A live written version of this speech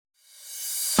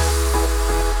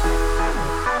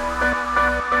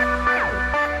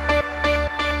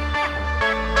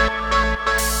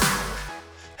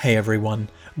Hey everyone,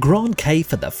 Grant K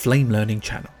for the Flame Learning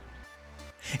channel.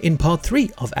 In part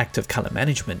 3 of Active Color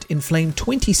Management in Flame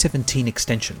 2017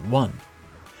 Extension 1,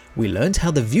 we learned how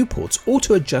the viewports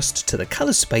auto-adjust to the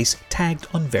color space tagged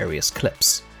on various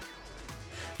clips.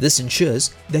 This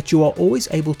ensures that you are always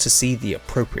able to see the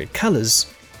appropriate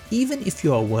colors, even if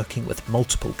you are working with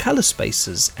multiple color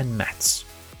spaces and mattes.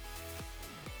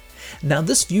 Now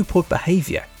this viewport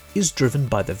behavior is driven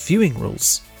by the viewing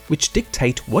rules, which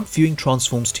dictate what viewing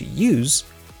transforms to use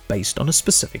based on a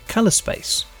specific color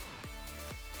space.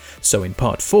 So in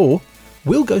part 4,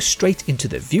 we'll go straight into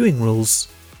the viewing rules,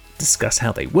 discuss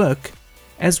how they work,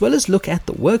 as well as look at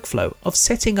the workflow of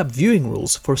setting up viewing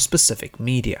rules for a specific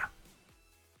media.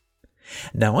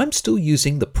 Now I'm still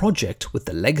using the project with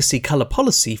the legacy color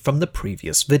policy from the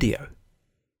previous video.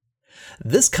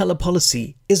 This color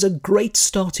policy is a great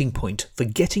starting point for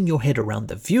getting your head around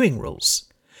the viewing rules,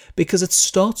 because it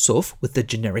starts off with the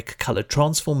generic color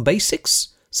transform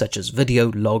basics, such as video,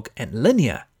 log, and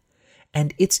linear,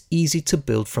 and it's easy to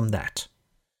build from that.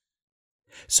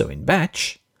 So in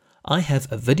batch, I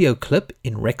have a video clip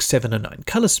in Rec 709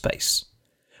 color space,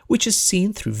 which is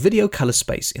seen through video color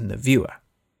space in the viewer.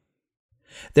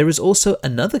 There is also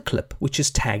another clip which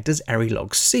is tagged as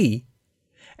ArrayLog C,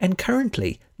 and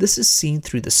currently this is seen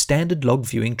through the standard log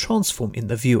viewing transform in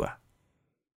the viewer.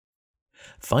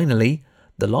 Finally,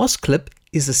 the last clip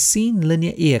is a Scene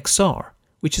Linear EXR,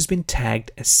 which has been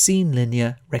tagged as Scene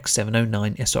Linear Rec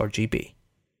 709 sRGB.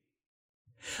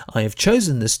 I have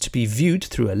chosen this to be viewed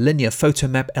through a linear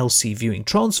photomap LC viewing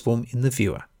transform in the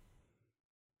viewer.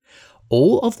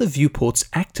 All of the viewport's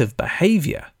active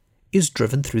behavior is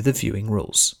driven through the viewing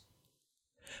rules.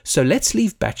 So let's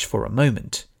leave batch for a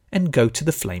moment and go to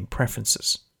the Flame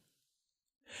preferences.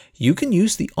 You can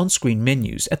use the on-screen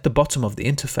menus at the bottom of the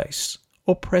interface,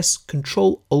 or press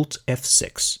Ctrl-Alt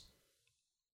F6.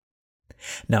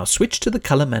 Now switch to the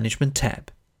Color Management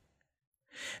tab.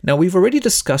 Now we've already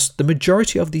discussed the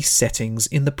majority of these settings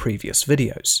in the previous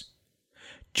videos.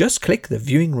 Just click the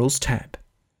Viewing Rules tab.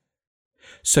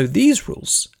 So these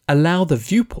rules allow the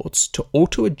viewports to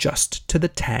auto-adjust to the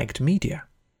tagged media.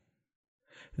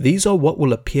 These are what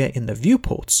will appear in the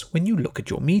viewports when you look at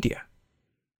your media.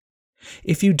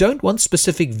 If you don't want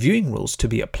specific viewing rules to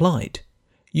be applied,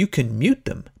 you can mute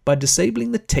them by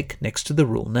disabling the tick next to the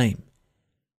rule name.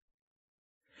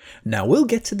 Now we'll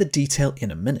get to the detail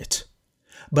in a minute,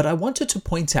 but I wanted to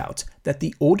point out that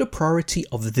the order priority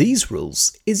of these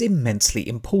rules is immensely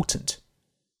important.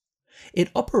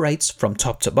 It operates from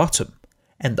top to bottom,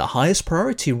 and the highest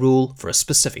priority rule for a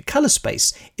specific color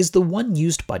space is the one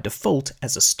used by default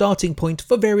as a starting point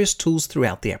for various tools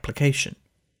throughout the application.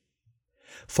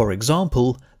 For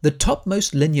example, the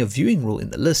topmost linear viewing rule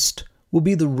in the list will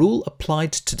be the rule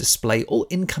applied to display all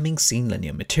incoming scene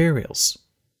linear materials.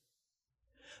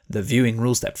 The viewing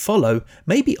rules that follow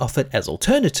may be offered as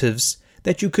alternatives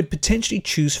that you could potentially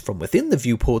choose from within the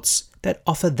viewports that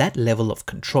offer that level of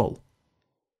control.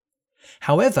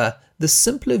 However, the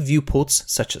simpler viewports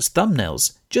such as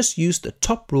thumbnails just use the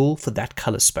top rule for that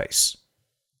color space.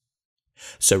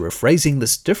 So rephrasing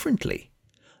this differently,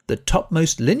 the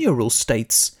topmost linear rule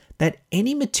states that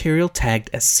any material tagged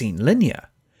as scene linear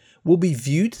will be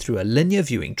viewed through a linear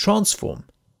viewing transform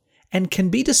and can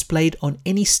be displayed on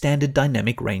any standard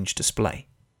dynamic range display.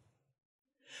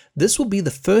 This will be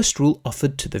the first rule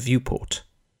offered to the viewport.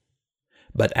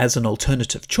 But as an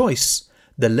alternative choice,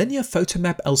 the linear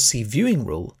photomap LC viewing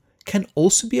rule can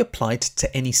also be applied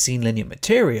to any scene linear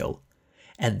material,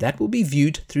 and that will be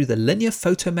viewed through the linear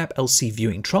photomap LC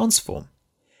viewing transform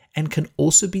and can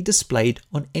also be displayed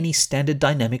on any standard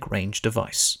dynamic range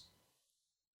device.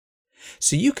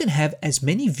 So you can have as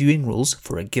many viewing rules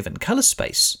for a given color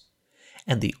space,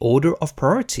 and the order of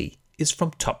priority is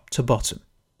from top to bottom.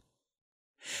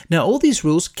 Now all these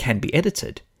rules can be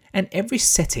edited, and every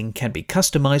setting can be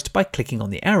customized by clicking on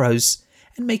the arrows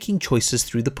and making choices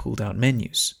through the pull-down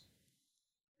menus.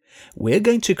 We're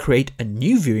going to create a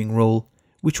new viewing rule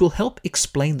which will help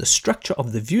explain the structure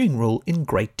of the viewing rule in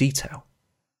great detail.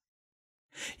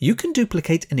 You can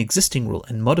duplicate an existing rule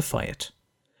and modify it,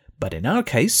 but in our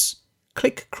case,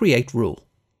 click Create Rule.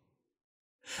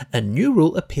 A new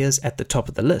rule appears at the top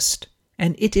of the list,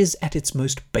 and it is at its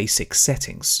most basic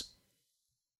settings.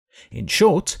 In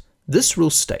short, this rule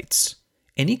states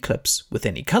any clips with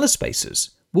any color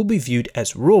spaces will be viewed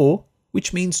as raw,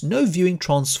 which means no viewing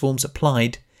transforms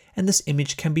applied, and this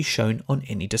image can be shown on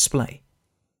any display.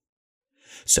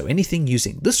 So anything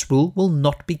using this rule will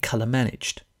not be color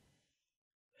managed.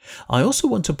 I also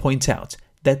want to point out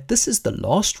that this is the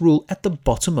last rule at the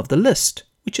bottom of the list,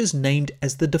 which is named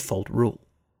as the default rule.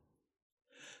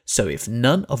 So if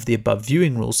none of the above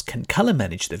viewing rules can color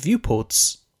manage the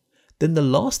viewports, then the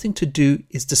last thing to do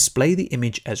is display the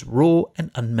image as raw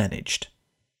and unmanaged.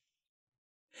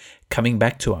 Coming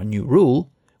back to our new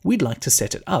rule, we'd like to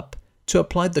set it up to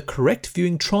apply the correct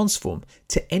viewing transform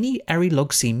to any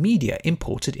ARRI-log-C media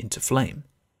imported into Flame.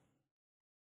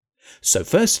 So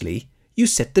firstly, you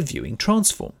set the viewing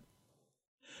transform.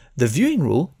 The viewing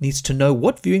rule needs to know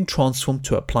what viewing transform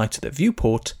to apply to the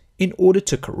viewport in order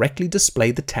to correctly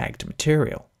display the tagged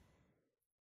material.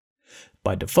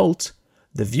 By default,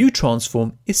 the view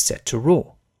transform is set to raw.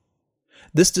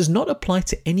 This does not apply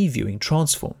to any viewing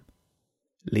transform.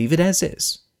 Leave it as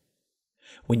is.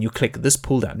 When you click this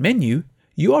pull-down menu,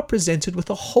 you are presented with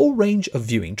a whole range of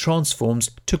viewing transforms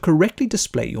to correctly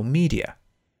display your media.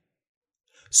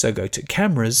 So go to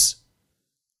Cameras,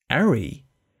 ARRI,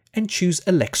 and choose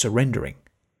Alexa Rendering.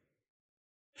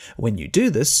 When you do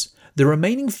this, the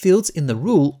remaining fields in the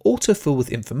rule autofill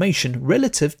with information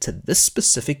relative to this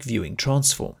specific viewing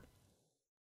transform.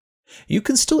 You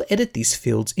can still edit these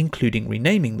fields, including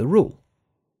renaming the rule.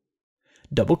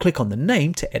 Double-click on the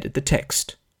name to edit the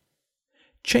text.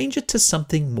 Change it to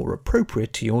something more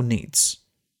appropriate to your needs.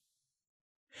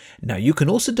 Now you can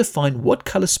also define what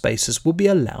color spaces will be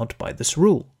allowed by this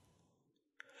rule.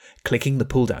 Clicking the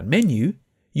pull-down menu,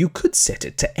 you could set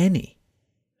it to any.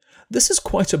 This is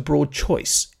quite a broad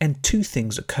choice, and two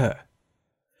things occur.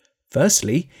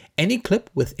 Firstly, any clip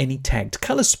with any tagged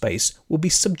color space will be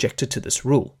subjected to this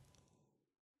rule.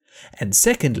 And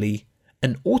secondly,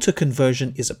 an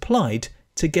auto-conversion is applied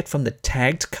to get from the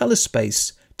tagged color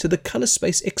space to the color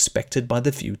space expected by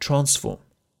the view transform.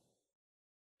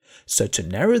 So to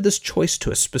narrow this choice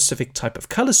to a specific type of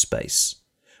color space,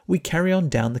 we carry on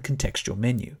down the contextual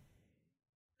menu.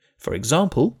 For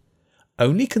example,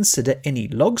 only consider any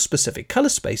log-specific color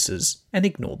spaces and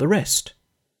ignore the rest.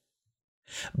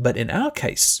 But in our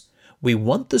case, we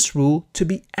want this rule to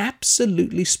be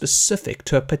absolutely specific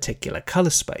to a particular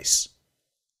color space.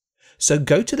 So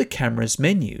go to the Cameras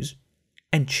menus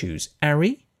and choose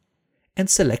ARRI and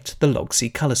select the log-C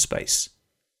color space.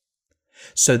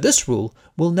 So this rule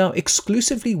will now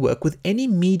exclusively work with any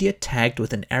media tagged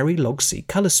with an ARRI-log-C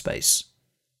color space.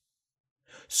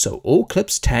 So all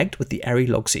clips tagged with the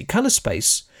ARRI-log-C color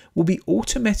space will be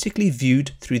automatically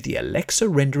viewed through the Alexa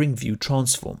Rendering view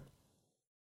transform.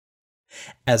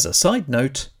 As a side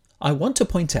note, I want to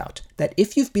point out that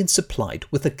if you've been supplied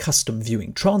with a custom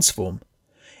viewing transform,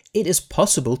 it is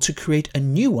possible to create a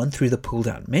new one through the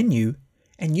pull-down menu,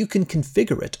 and you can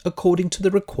configure it according to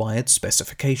the required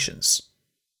specifications.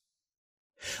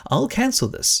 I'll cancel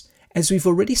this, as we've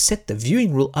already set the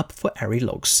viewing rule up for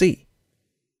ARRI-log-C.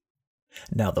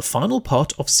 Now the final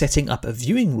part of setting up a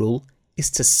viewing rule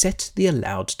is to set the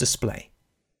allowed display.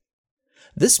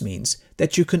 This means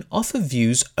that you can offer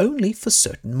views only for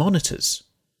certain monitors.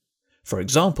 For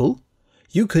example,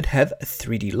 you could have a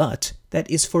 3D LUT that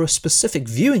is for a specific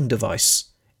viewing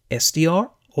device,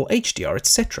 SDR or HDR,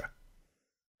 etc.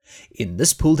 In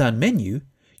this pull-down menu,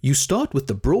 you start with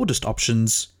the broadest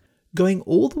options, going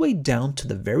all the way down to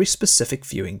the very specific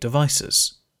viewing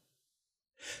devices.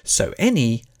 So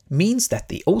any means that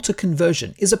the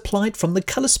auto-conversion is applied from the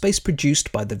color space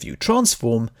produced by the view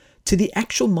transform to the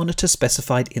actual monitor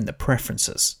specified in the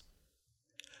preferences.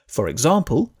 For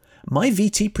example, my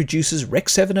VT produces Rec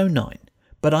 709,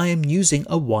 but I am using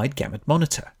a wide gamut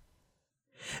monitor.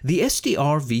 The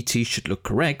SDR VT should look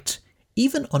correct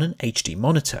even on an HD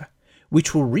monitor,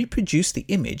 which will reproduce the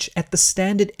image at the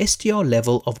standard SDR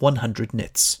level of 100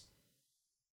 nits.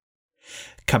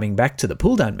 Coming back to the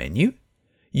pull-down menu,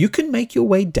 you can make your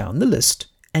way down the list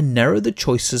and narrow the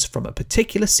choices from a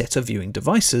particular set of viewing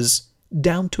devices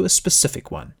down to a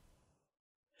specific one.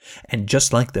 And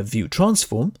just like the view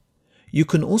transform, you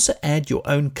can also add your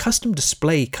own custom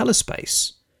display color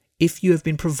space if you have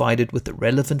been provided with the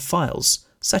relevant files,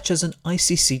 such as an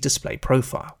ICC display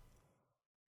profile.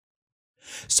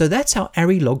 So that's our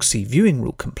ARRI-log-C viewing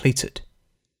rule completed.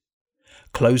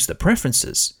 Close the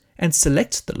preferences and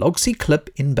select the log-C clip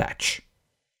in batch.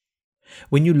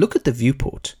 When you look at the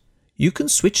viewport, you can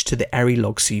switch to the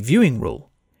ARRI-log-C viewing rule,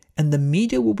 and the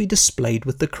media will be displayed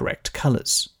with the correct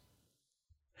colors.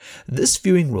 This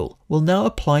viewing rule will now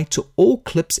apply to all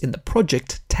clips in the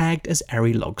project tagged as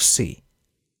ARRI-log-C.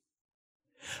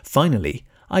 Finally,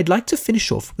 I'd like to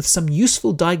finish off with some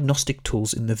useful diagnostic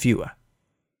tools in the viewer.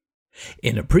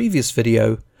 In a previous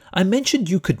video, I mentioned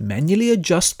you could manually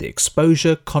adjust the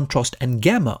exposure, contrast and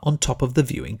gamma on top of the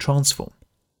viewing transform.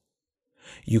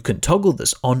 You can toggle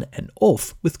this on and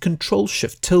off with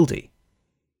Ctrl-Shift-tilde.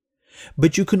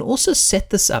 But you can also set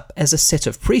this up as a set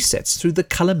of presets through the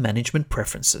color management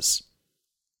preferences.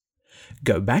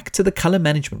 Go back to the Color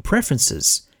Management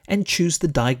Preferences and choose the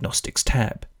Diagnostics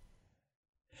tab.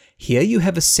 Here you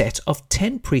have a set of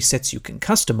 10 presets you can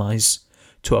customize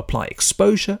to apply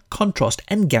exposure, contrast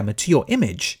and gamma to your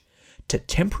image to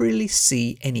temporarily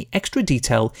see any extra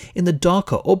detail in the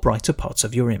darker or brighter parts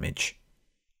of your image.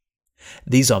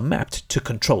 These are mapped to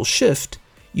Ctrl-Shift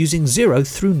using 0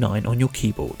 through 9 on your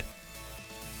keyboard.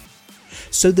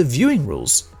 So the viewing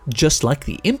rules, just like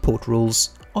the import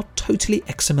rules, are totally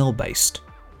XML based.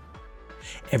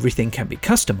 Everything can be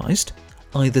customized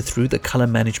either through the Color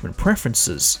Management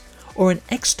Preferences or an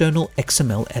external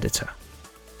XML editor.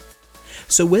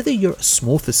 So whether you're a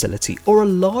small facility or a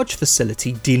large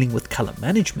facility dealing with color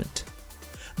management,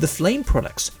 the Flame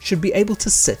products should be able to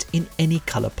sit in any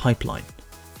color pipeline.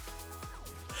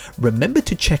 Remember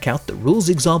to check out the Rules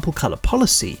Example Color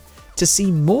Policy to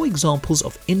see more examples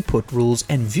of input rules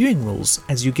and viewing rules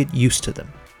as you get used to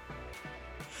them.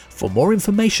 For more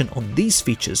information on these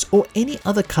features or any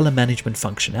other color management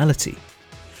functionality,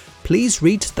 please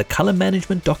read the Color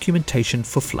Management documentation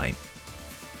for Flame.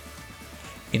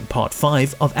 In Part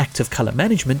 5 of Active Color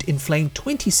Management in Flame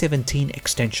 2017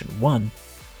 Extension 1,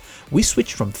 we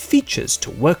switch from features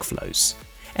to workflows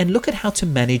and look at how to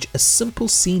manage a simple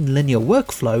scene linear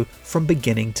workflow from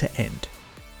beginning to end.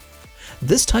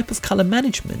 This type of color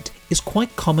management is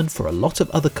quite common for a lot of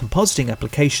other compositing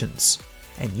applications,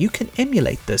 and you can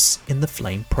emulate this in the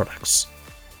Flame products.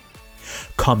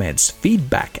 Comments,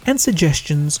 feedback, and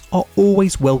suggestions are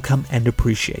always welcome and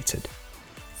appreciated.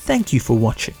 Thank you for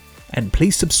watching, and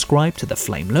please subscribe to the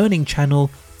Flame Learning channel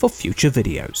for future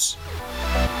videos.